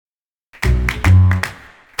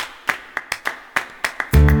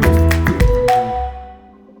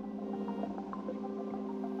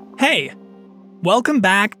Hey, welcome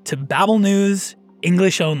back to Babel News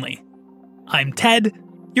English Only. I'm Ted,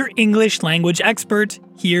 your English language expert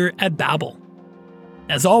here at Babel.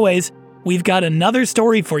 As always, we've got another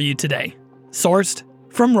story for you today, sourced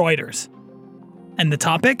from Reuters. And the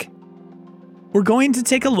topic? We're going to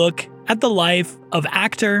take a look at the life of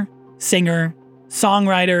actor, singer,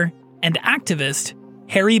 songwriter, and activist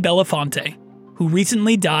Harry Belafonte, who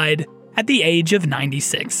recently died at the age of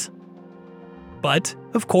 96. But,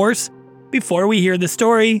 of course, before we hear the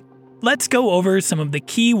story, let's go over some of the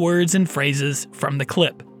key words and phrases from the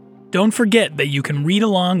clip. Don't forget that you can read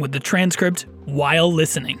along with the transcript while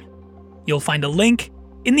listening. You'll find a link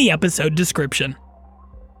in the episode description.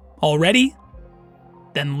 All ready?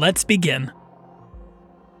 Then let's begin.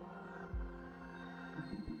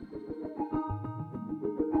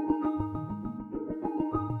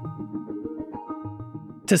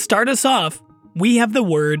 To start us off, we have the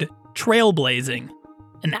word trailblazing,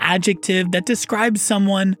 an adjective that describes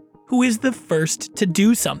someone who is the first to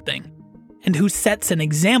do something, and who sets an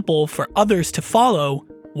example for others to follow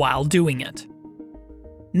while doing it.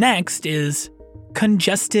 Next is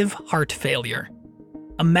congestive heart failure,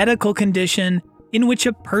 a medical condition in which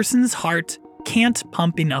a person's heart can't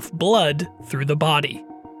pump enough blood through the body.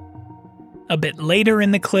 A bit later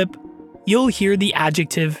in the clip, you'll hear the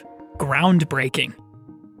adjective groundbreaking,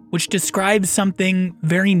 which describes something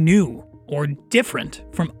very new or different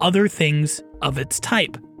from other things of its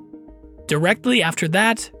type. Directly after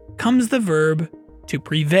that comes the verb to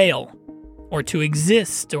prevail, or to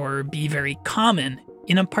exist or be very common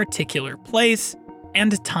in a particular place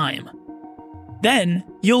and time. Then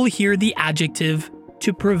you'll hear the adjective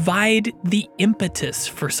to provide the impetus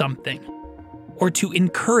for something, or to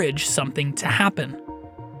encourage something to happen.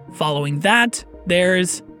 Following that,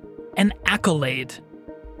 there's an accolade,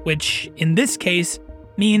 which in this case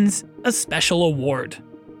means a special award.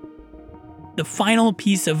 The final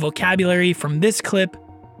piece of vocabulary from this clip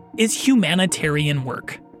is humanitarian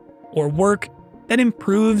work, or work that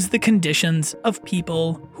improves the conditions of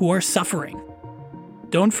people who are suffering.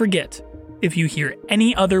 Don't forget, if you hear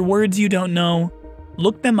any other words you don't know,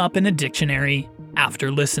 look them up in a dictionary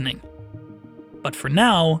after listening. But for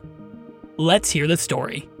now, let's hear the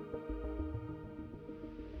story.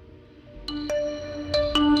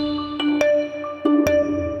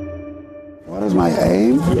 What is my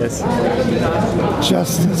aim? Yes.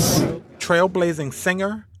 Justice. Trailblazing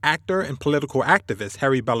singer, actor, and political activist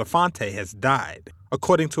Harry Belafonte has died.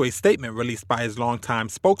 According to a statement released by his longtime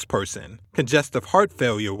spokesperson, congestive heart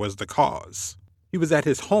failure was the cause. He was at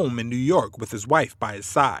his home in New York with his wife by his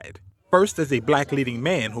side. First as a black leading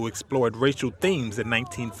man who explored racial themes in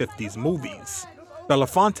 1950s movies.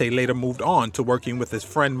 Belafonte later moved on to working with his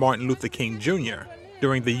friend Martin Luther King Jr.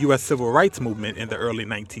 during the U.S. Civil Rights Movement in the early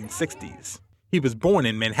 1960s. He was born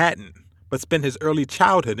in Manhattan, but spent his early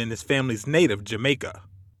childhood in his family's native Jamaica.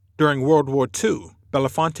 During World War II,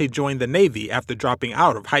 Belafonte joined the Navy after dropping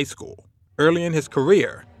out of high school. Early in his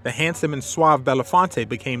career, the handsome and suave Belafonte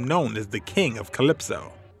became known as the King of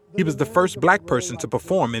Calypso. He was the first black person to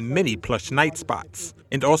perform in many plush night spots,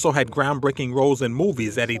 and also had groundbreaking roles in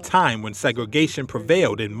movies at a time when segregation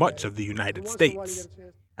prevailed in much of the United States.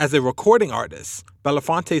 As a recording artist,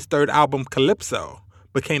 Belafonte's third album, Calypso,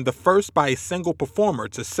 became the first by a single performer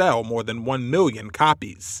to sell more than 1 million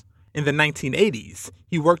copies. In the 1980s,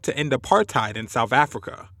 he worked to end apartheid in South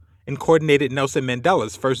Africa and coordinated Nelson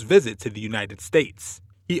Mandela's first visit to the United States.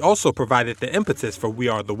 He also provided the impetus for We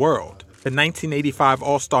Are the World, the 1985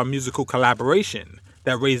 all-star musical collaboration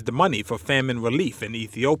that raised money for famine relief in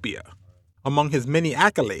Ethiopia. Among his many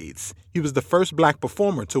accolades, he was the first black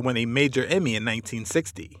performer to win a major Emmy in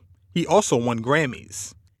 1960. He also won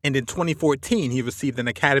Grammys, and in 2014 he received an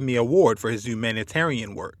Academy Award for his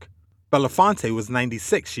humanitarian work. Belafonte was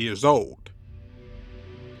 96 years old.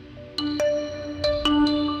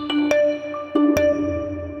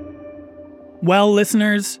 Well,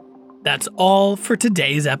 listeners, that's all for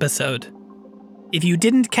today's episode. If you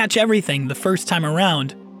didn't catch everything the first time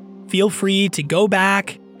around, feel free to go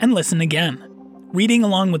back and listen again. Reading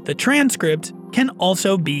along with the transcript can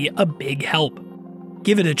also be a big help.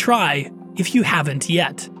 Give it a try if you haven't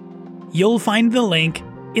yet. You'll find the link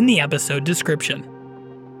in the episode description.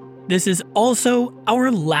 This is also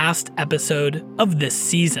our last episode of this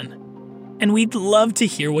season, and we'd love to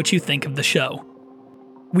hear what you think of the show.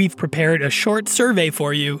 We've prepared a short survey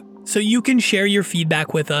for you so you can share your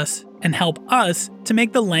feedback with us and help us to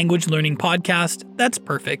make the language learning podcast that's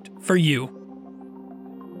perfect for you.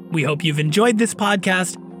 We hope you've enjoyed this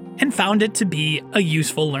podcast and found it to be a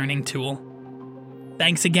useful learning tool.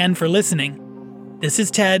 Thanks again for listening. This is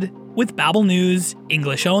Ted with Babel News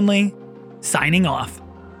English Only, signing off.